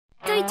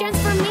great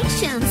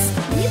transformations.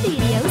 New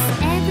videos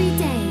every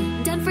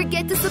day. Don't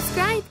forget to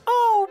subscribe.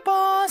 Oh,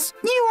 boss,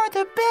 you are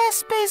the best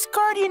space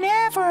guardian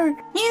ever.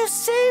 You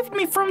saved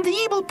me from the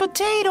evil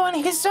potato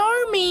and his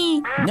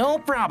army. No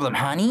problem,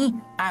 honey.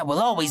 I will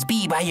always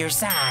be by your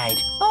side.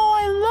 Oh,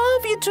 I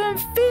love you to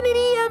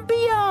infinity and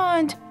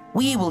beyond.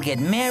 We will get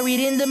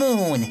married in the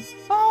moon.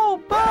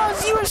 Oh,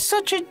 boss, you are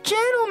such a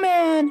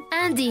gentleman.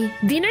 Andy,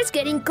 dinner's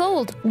getting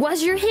cold.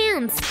 Wash your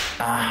hands.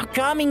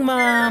 Coming,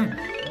 Mom.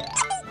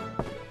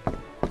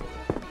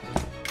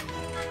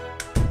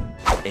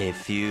 A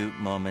few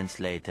moments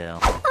later.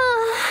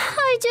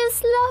 I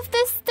just love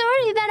the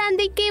story that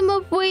Andy came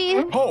up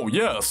with. Oh,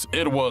 yes,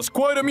 it was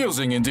quite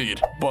amusing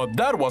indeed. But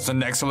that was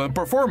an excellent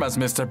performance,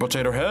 Mr.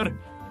 Potato Head.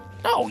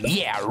 Oh,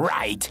 yeah,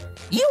 right.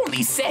 You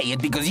only say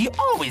it because you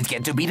always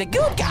get to be the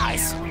good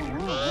guys.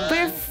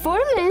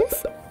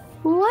 Performance?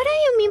 What do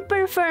you mean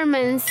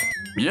performance?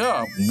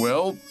 Yeah,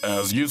 well,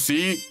 as you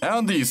see,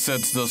 Andy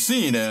sets the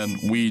scene and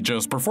we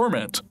just perform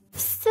it.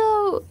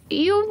 So,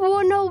 you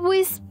won't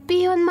always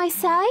be on my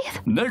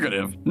side?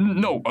 Negative?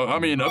 No, I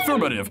mean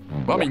affirmative.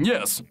 I mean,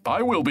 yes,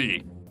 I will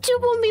be. You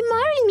won't be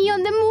marrying me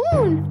on the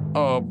moon.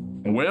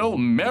 Well,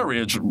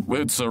 marriage,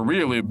 it's a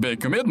really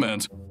big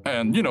commitment.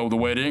 And, you know, the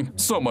wedding,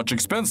 so much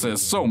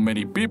expenses, so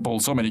many people,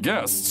 so many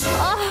guests.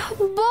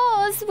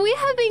 Boss, we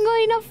have been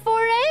going on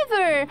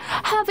forever.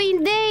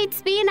 Having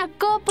dates, being a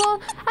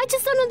couple. I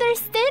just don't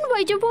understand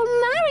why you won't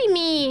marry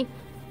me.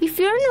 If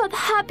you're not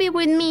happy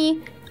with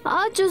me,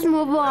 I'll just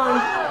move on.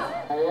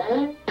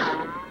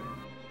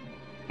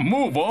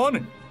 Move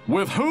on?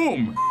 With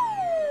whom?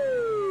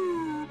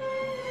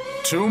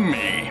 To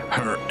me,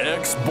 her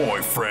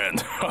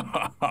ex-boyfriend.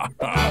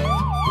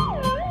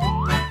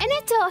 And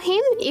I told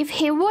him if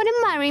he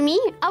wouldn't marry me,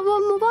 I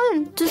will move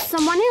on to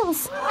someone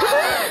else.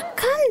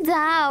 Calm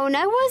down,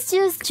 I was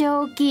just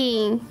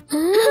joking.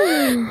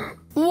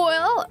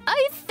 Well,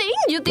 I think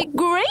you did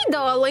great,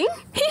 darling.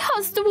 He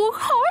has to work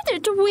harder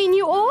to win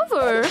you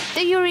over.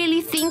 Do you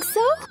really think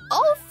so?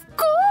 Of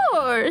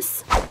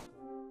course.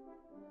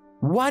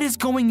 What is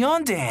going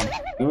on, Dan?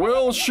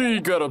 Well, she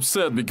got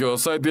upset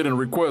because I didn't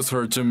request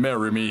her to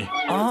marry me.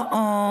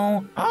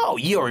 Uh-oh. Oh,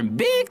 you're in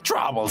big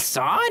trouble,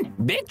 son.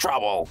 Big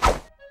trouble.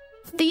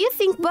 Do you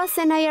think Buzz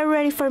and I are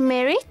ready for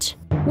marriage?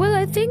 Well,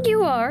 I think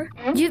you are.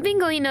 You've been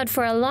going out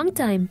for a long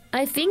time.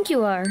 I think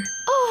you are.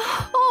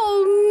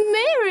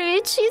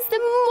 Marriage is the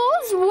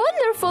most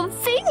wonderful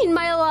thing in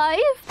my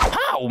life.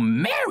 Oh,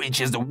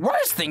 marriage is the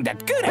worst thing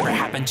that could ever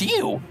happen to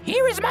you.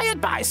 Here is my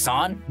advice,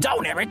 son.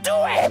 Don't ever do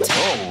it.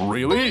 Oh,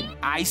 really?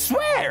 I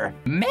swear,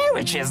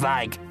 marriage is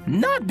like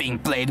not being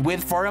played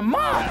with for a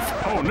month.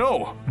 Oh,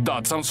 no.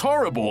 That sounds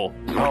horrible.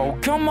 Oh,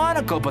 come on,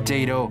 Uncle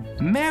Potato.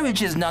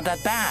 Marriage is not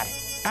that bad.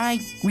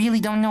 I really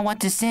don't know what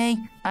to say.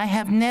 I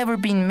have never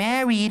been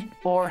married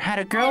or had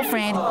a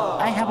girlfriend.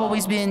 I have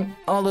always been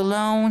all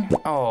alone.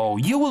 Oh,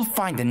 you will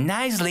find a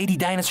nice lady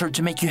dinosaur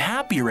to make you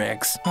happy,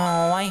 Rex.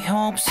 Oh, I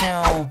hope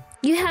so.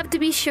 You have to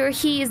be sure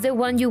he is the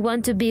one you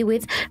want to be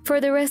with for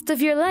the rest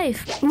of your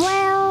life.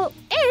 Well,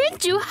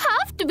 and you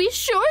have to be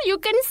sure you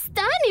can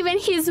stand even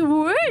his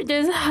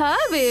weirdest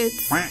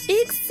habits.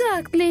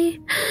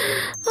 Exactly.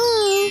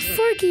 Oh,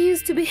 Forky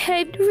used to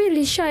behave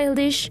really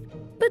childish.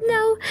 But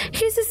now,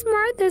 he's the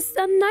smartest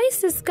and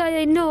nicest guy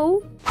I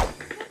know.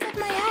 Look at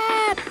my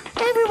hat.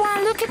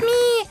 Everyone, look at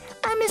me.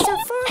 I'm Mr.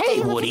 Forky.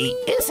 Hey, Woody,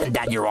 isn't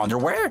that your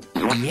underwear?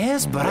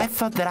 Yes, but I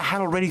thought that I had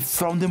already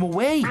thrown them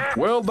away.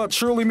 Well, that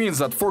surely means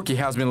that Forky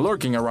has been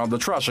lurking around the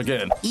trash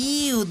again.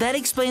 Ew, that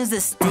explains the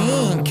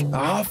stink.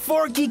 Oh,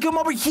 Forky, come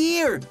over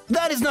here.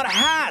 That is not a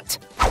hat.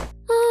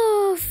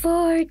 Oh,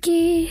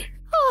 Forky.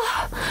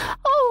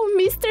 Oh,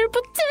 Mr.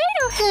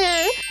 Potato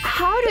Head!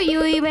 How do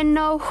you even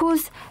know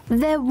who's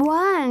the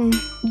one?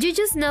 You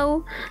just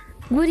know.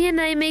 Woody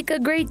and I make a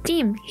great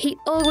team. He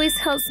always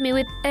helps me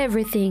with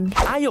everything.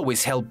 I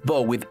always help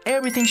Bo with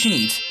everything she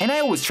needs, and I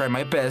always try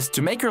my best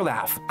to make her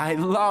laugh. I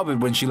love it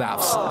when she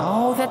laughs.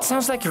 Oh, that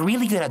sounds like a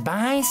really good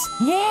advice.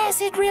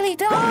 Yes, it really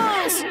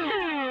does.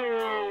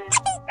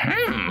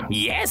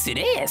 Yes, it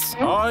is.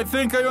 I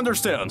think I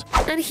understand.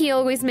 And he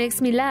always makes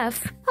me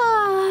laugh.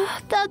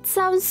 That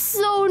sounds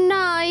so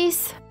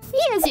nice.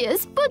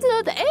 Yes, but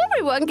not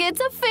everyone gets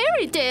a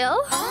fairy tale.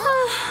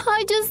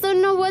 I just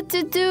don't know what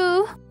to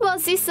do.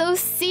 Buzz is so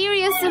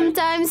serious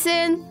sometimes,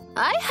 and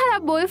I had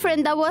a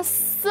boyfriend that was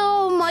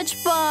so much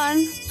fun.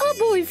 A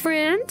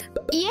boyfriend?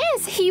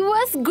 Yes, he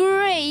was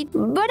great,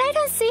 but I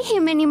don't see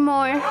him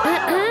anymore.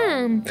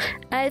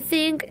 I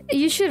think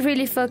you should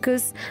really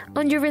focus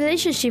on your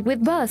relationship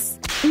with Buzz.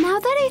 Now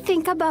that I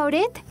think about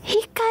it, he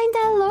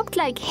kinda looked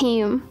like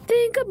him.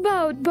 Think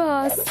about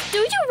Buzz. Do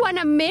you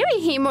wanna marry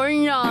him or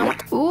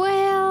not?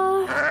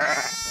 Well...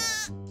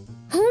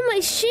 Oh, my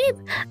sheep!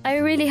 I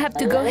really have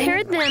to go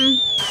herd them.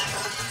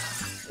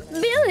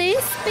 Billy,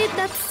 spit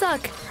that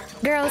sock.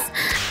 Girls,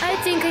 I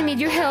think I need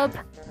your help.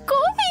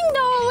 Coming,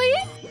 darling!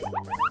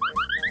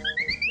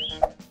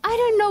 I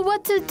don't know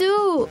what to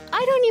do.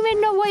 I don't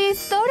even know why I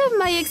thought of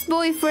my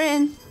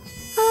ex-boyfriend.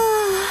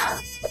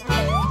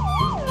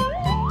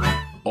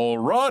 All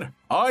right,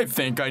 I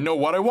think I know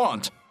what I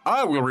want.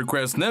 I will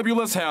request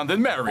Nebula's hand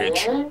in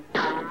marriage.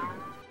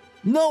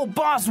 No,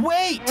 boss,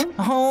 wait!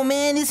 Oh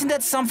man, isn't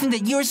that something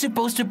that you're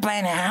supposed to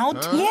plan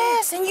out?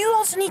 Yes, and you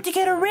also need to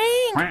get a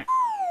ring.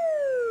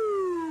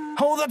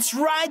 Oh, that's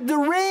right, the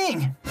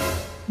ring!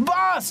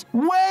 Boss,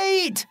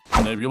 wait!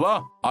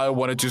 Nebula, I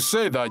wanted to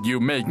say that you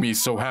make me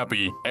so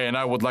happy, and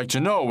I would like to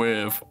know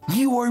if...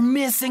 You are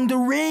missing the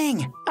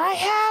ring! I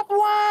have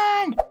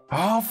one.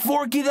 Oh,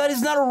 Forky, that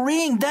is not a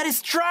ring, that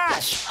is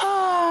trash!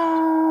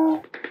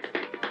 Oh.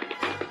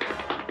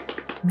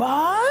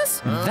 Boss?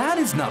 That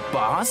is not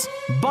Boss.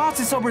 Boss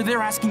is over there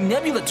asking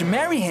Nebula to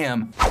marry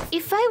him.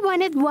 If I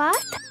wanted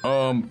what?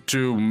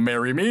 To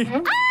marry me?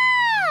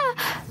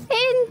 Ah!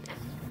 And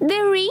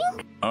the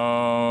ring?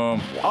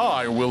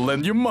 I will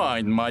lend you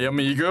mine, my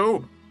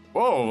amigo.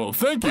 Oh,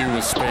 thank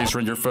you, Space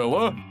Ranger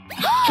fella.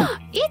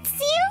 It's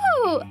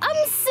you!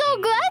 I'm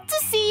so glad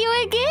to see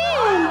you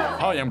again!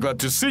 I am glad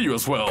to see you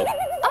as well.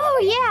 Oh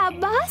yeah,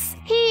 boss.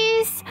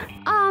 He's,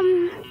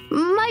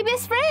 my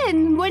best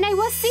friend when I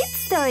was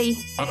Sid's toy.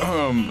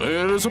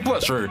 It is a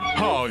pleasure.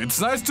 Oh, it's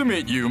nice to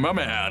meet you, my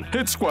man.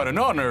 It's quite an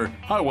honor.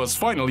 I was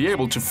finally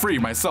able to free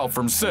myself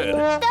from Sid.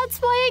 That's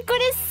why I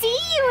couldn't see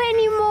you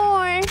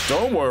anymore.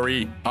 Don't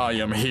worry, I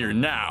am here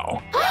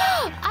now.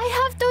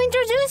 I have to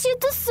introduce you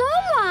to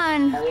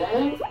someone.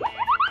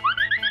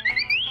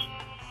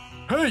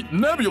 Hey,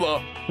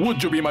 Nebula,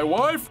 would you be my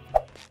wife?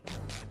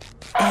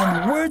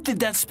 And where did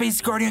that Space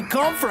Guardian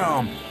come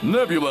from?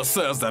 Nebula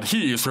says that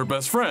he is her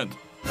best friend.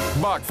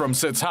 Back from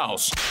Sid's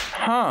house.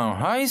 Huh,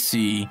 I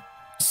see.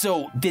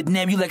 So, did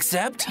Nebula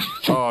accept?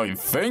 I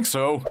think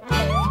so.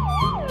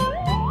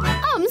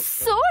 I'm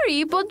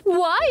sorry, but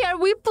why are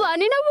we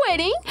planning a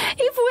wedding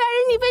if we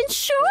aren't even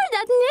sure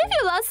that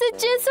Nebula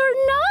said yes or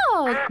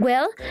no?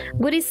 Well,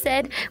 Woody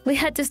said we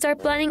had to start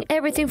planning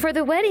everything for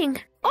the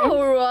wedding.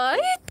 All right.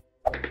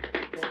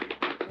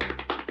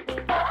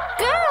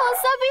 Girls,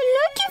 I've been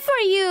looking for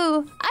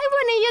you. I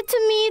wanted you to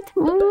meet.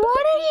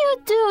 What are you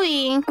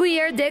doing?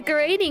 We are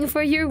decorating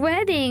for your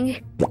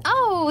wedding.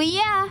 Oh,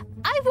 yeah.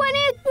 I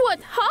wanted.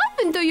 What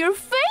happened to your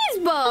face,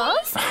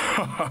 boss?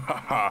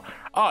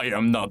 I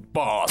am not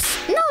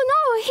boss. No,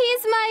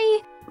 he's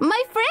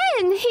my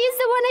friend. He's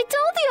the one I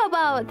told you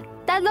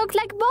about. That looked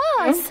like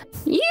boss.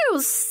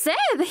 You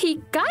said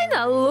he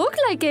kinda looked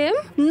like him.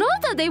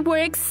 Not that they were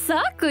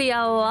exactly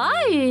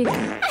alike.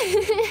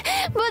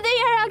 But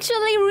they are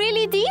actually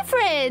really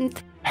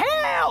different.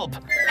 Help!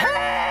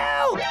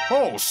 Help!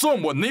 Oh,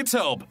 someone needs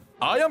help.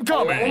 I am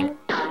coming.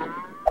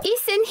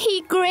 Isn't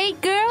he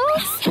great,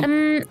 girls?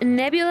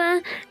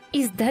 Nebula,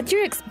 is that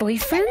your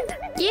ex-boyfriend?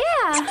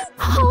 Yeah,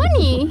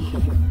 honey.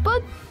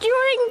 But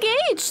you're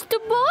engaged to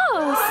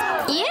boss.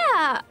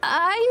 Yeah,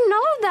 I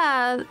know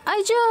that.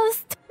 I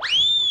just...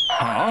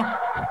 Huh?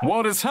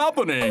 What is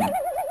happening?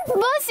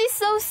 Boss is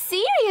so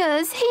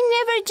serious. He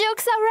never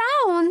jokes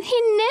around.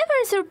 He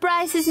never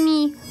surprises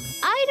me.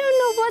 I don't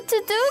know what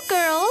to do,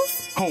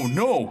 girls. Oh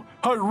no,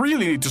 I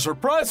really need to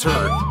surprise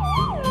her.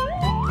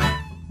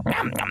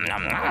 Nom, nom,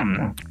 nom,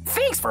 nom.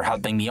 Thanks for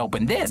helping me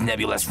open this,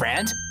 Nebula's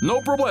friend. No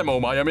problemo,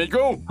 my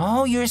amigo.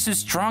 Oh, you're so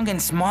strong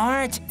and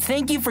smart.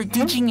 Thank you for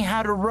teaching me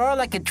how to roar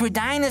like a true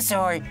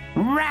dinosaur.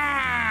 Roar!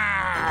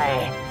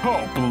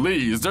 Oh,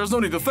 please, there's no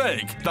need to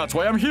thank. That's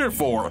why I'm here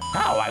for.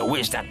 Oh, I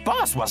wish that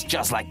boss was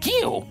just like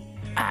you.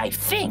 I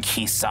think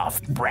he's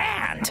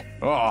off-brand.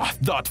 Oh,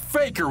 that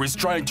faker is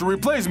trying to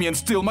replace me and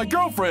steal my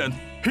girlfriend.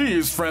 He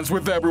is friends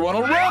with everyone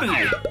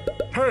already.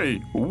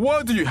 Hey,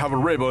 why do you have a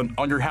ribbon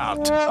on your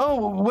hat?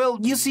 Oh, well,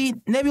 you see,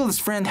 Nebula's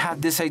friend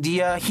had this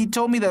idea. He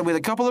told me that with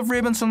a couple of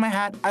ribbons on my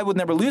hat, I would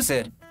never lose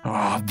it.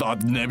 Ah,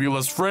 that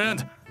Nebula's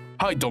friend?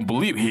 I don't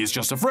believe he is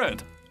just a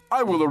friend.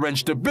 I will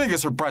arrange the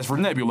biggest surprise for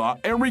Nebula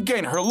and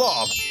regain her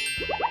love.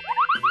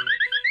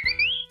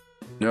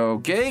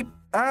 Okay,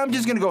 I'm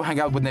just gonna go hang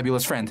out with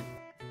Nebula's friend.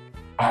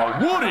 Oh,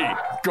 Woody,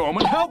 come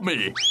and help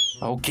me.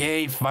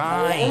 Okay,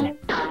 fine.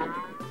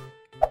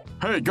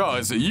 Hey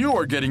guys, you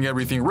are getting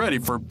everything ready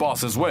for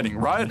Boss's wedding,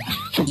 right?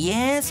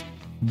 Yes,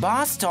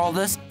 Boss told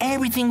us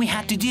everything we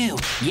had to do.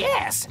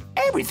 Yes,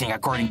 everything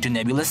according to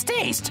Nebula's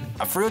taste.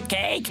 A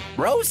fruitcake,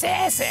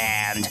 roses,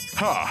 and...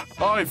 Ha,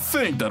 I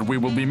think that we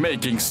will be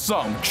making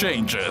some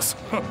changes.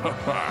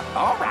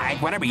 All right,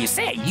 whatever you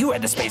say, you are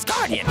the Space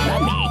Guardian,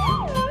 not me.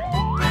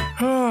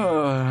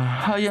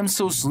 I am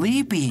so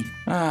sleepy.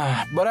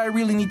 But I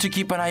really need to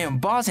keep an eye on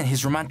Boss and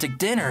his romantic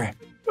dinner.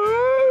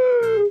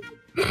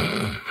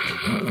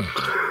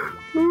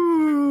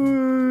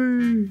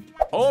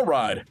 All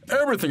right,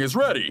 everything is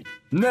ready.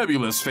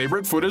 Nebula's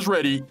favorite food is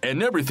ready,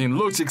 and everything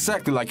looks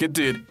exactly like it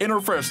did in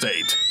her first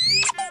date.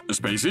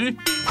 Spacey?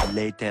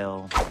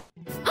 Later.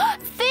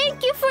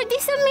 Thank you for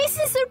this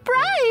amazing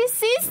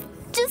surprise. It's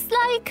just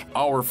like...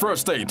 Our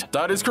first date,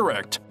 that is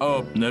correct.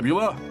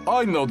 Nebula,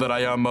 I know that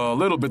I am a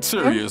little bit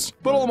serious,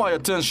 but all my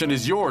attention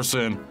is yours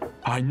and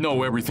I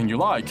know everything you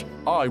like.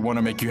 I want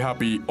to make you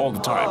happy all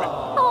the time.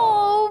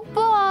 Oh,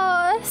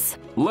 boss.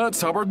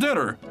 Let's have our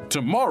dinner.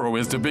 Tomorrow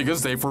is the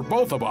biggest day for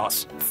both of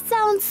us.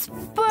 Sounds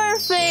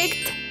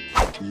perfect.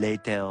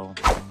 Later.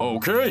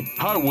 Okay,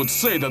 I would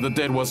say that the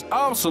date was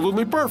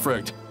absolutely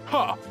perfect.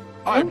 Ha!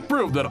 I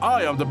proved that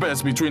I am the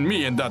best between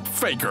me and that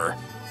faker.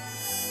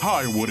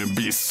 I wouldn't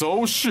be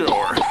so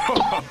sure.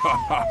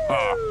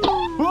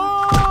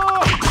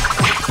 Ah!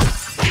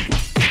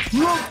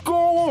 Let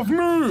go of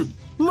me!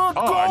 Let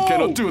go! I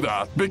cannot do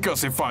that,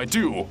 because if I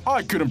do,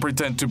 I couldn't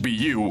pretend to be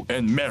you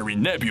and marry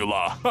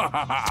Nebula.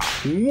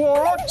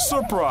 What?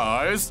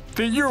 Surprise?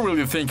 Did you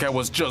really think I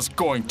was just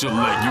going to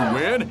let you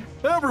win?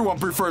 Everyone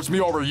prefers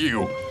me over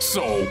you,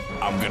 so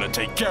I'm gonna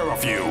take care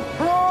of you.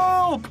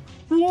 Help!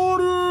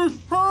 Woody!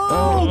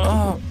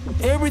 Help!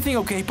 Everything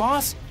okay,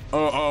 boss?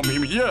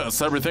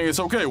 Yes, everything is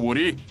okay,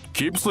 Woody.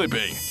 Keep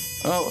sleeping.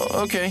 Oh,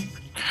 okay.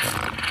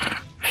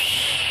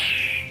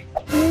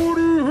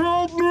 Woody,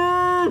 help me!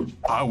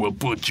 I will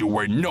put you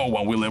where no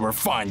one will ever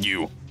find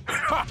you.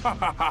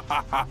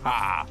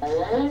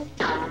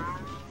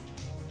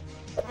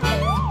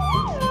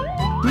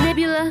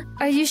 Nebula,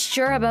 are you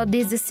sure about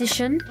this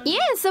decision?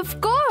 Yes, of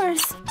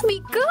course.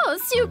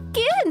 Because you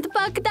can't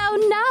back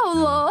down now,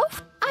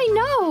 love. I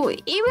know.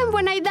 Even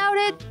when I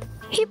doubted,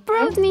 he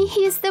proved me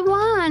he's the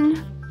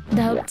one.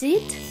 Doubt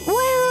it?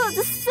 Well,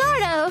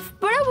 sort of,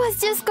 but I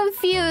was just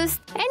confused.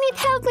 And it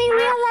helped me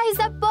realize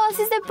that Boss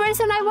is the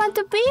person I want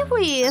to be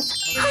with.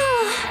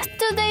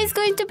 Today is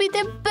going to be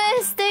the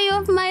best day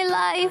of my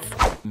life.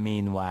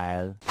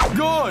 Meanwhile.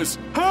 Guys,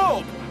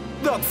 help!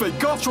 That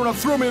fake astronaut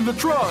threw me in the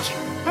trash.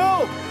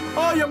 Help!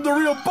 I am the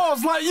real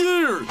Boss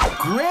Lightyear!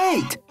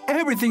 Great!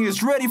 Everything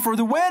is ready for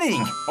the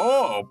wedding.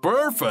 Oh,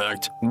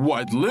 perfect.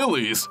 White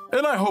lilies.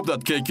 And I hope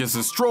that cake is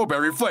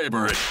strawberry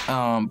flavored.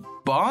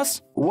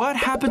 Boss? What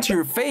happened to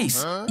your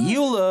face?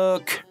 You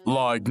look...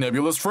 Like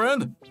Nebula's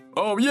friend?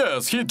 Oh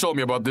yes, he told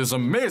me about this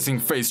amazing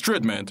face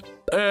treatment.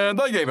 And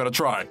I gave it a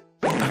try.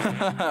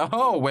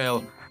 Oh,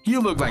 well,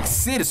 you look like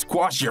Sid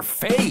squashed your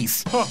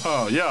face.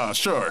 Haha, yeah,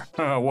 sure.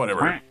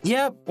 Whatever.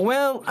 Yep,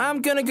 well,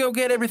 I'm gonna go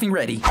get everything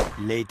ready.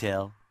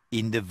 Later,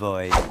 in the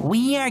void.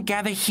 We are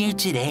gathered here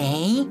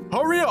today.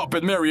 Hurry up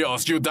and marry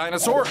us, you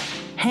dinosaur!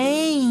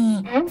 Hey!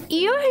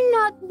 You're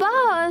not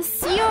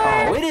Boss. You're...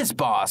 Oh, it is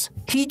Boss.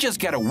 He just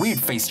got a weird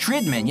face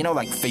treatment, you know,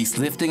 like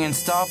facelifting and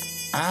stuff.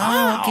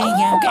 Oh, okay,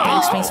 yeah, okay, that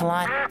explains a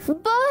lot.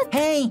 But...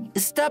 Hey,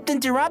 stop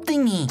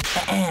interrupting me.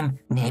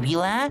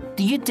 Nebula,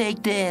 do you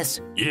take this?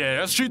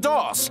 Yes, she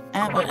does.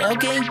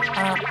 Okay,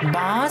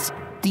 Boss,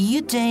 do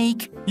you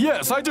take...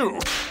 Yes, I do.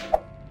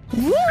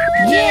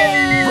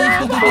 Yay!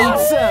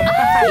 Awesome!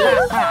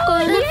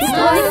 Let's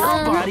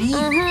go. Buddy.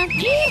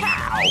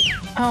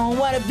 Oh,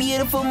 what a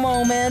beautiful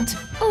moment.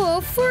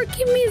 Oh,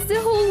 Forky missed the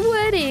whole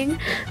wedding.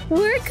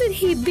 Where could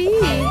he be?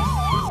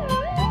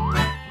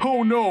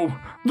 Oh no,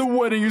 the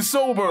wedding is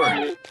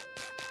over.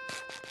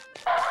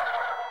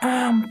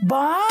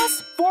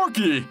 Boss?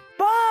 Forky!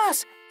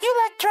 Boss, you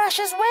like trash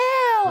as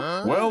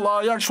well. Well,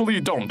 I actually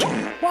don't.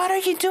 What are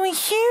you doing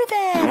here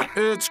then?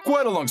 It's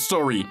quite a long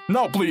story.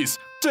 Now please,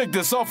 take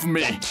this off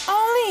me.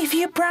 Only if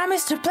you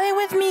promise to play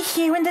with me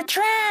here in the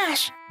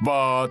trash.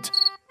 But...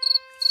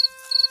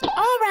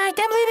 Alright,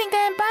 I'm leaving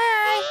then,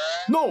 bye.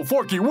 No,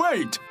 Forky,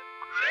 wait!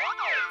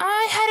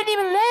 I hadn't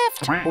even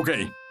left.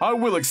 Okay, I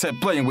will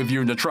accept playing with you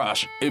in the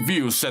trash if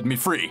you set me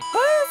free.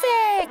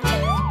 Perfect!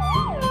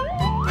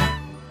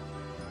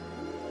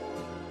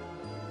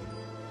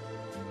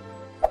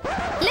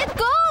 Let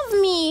go of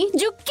me!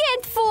 You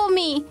can't fool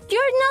me!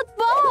 You're not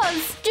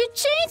Boss! You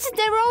changed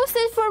the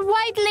roses for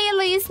white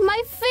lilies,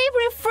 my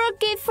favorite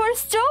fruitcake for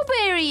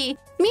strawberry!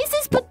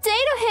 Mrs.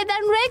 Potato Head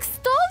and Rex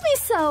told me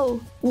so!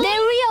 The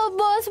real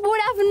Boss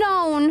would have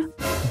known!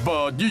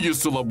 But you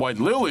used to love white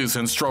lilies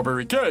and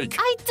strawberry cake.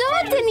 I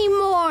don't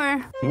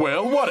anymore!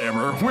 Well,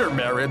 whatever. We're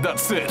married,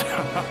 that's it.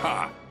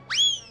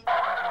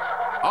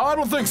 I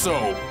don't think so.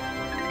 Love!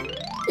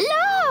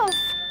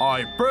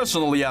 I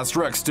personally asked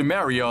Rex to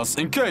marry us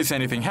in case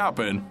anything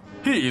happened.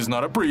 He is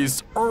not a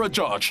priest or a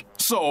judge,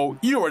 so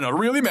you are not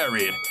really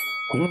married.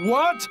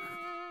 What?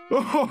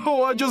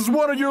 Oh, I just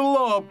wanted your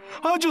love.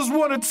 I just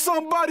wanted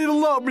somebody to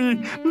love me.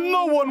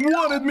 No one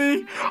wanted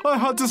me. I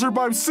had to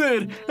survive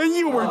Sid, and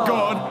you were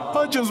gone.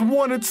 I just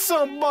wanted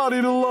somebody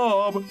to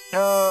love.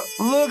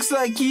 Looks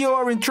like you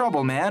are in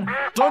trouble, man.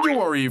 Don't you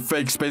worry,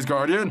 fake Space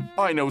Guardian.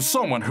 I know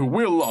someone who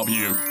will love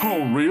you.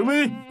 Oh,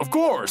 really? Of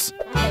course.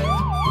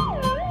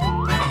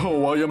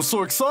 Oh, I am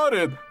so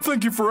excited.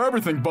 Thank you for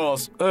everything,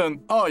 boss.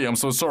 And I am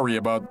so sorry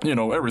about,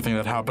 everything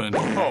that happened.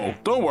 Oh,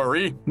 don't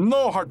worry.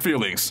 No hard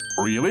feelings.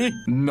 Really?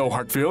 No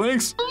hard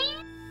feelings?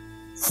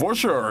 For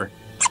sure.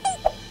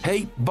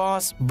 Hey,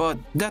 boss, but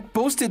that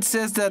post-it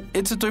says that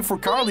it's a toy for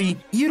Carly.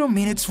 You don't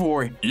mean it's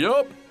for...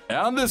 Yup.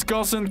 And this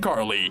cousin,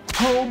 Carly.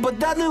 Oh, but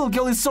that little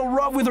girl is so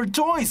rough with her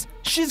toys.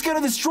 She's gonna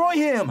destroy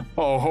him.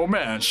 Oh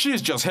man, she's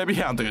just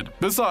heavy-handed.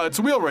 Besides,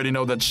 we already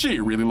know that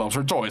she really loves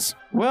her toys.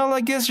 Well,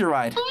 I guess you're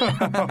right.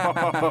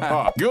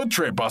 Good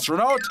trip,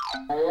 astronaut.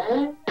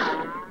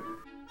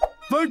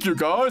 Thank you,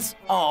 guys.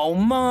 Oh,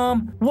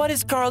 Mom, what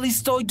is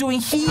Carly's toy doing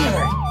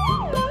here?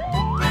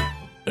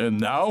 And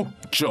now,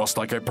 just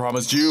like I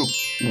promised you,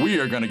 we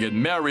are gonna get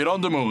married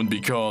on the moon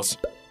because...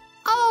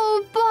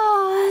 Oh,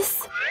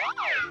 Boss!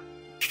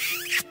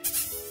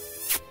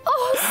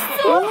 Oh,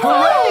 so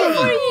happy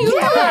for you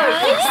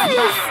guys!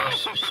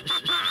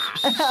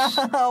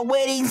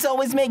 Weddings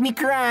always make me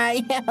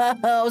cry.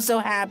 Oh, so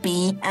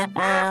happy.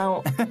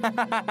 Tide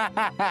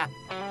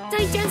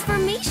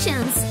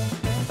transformations.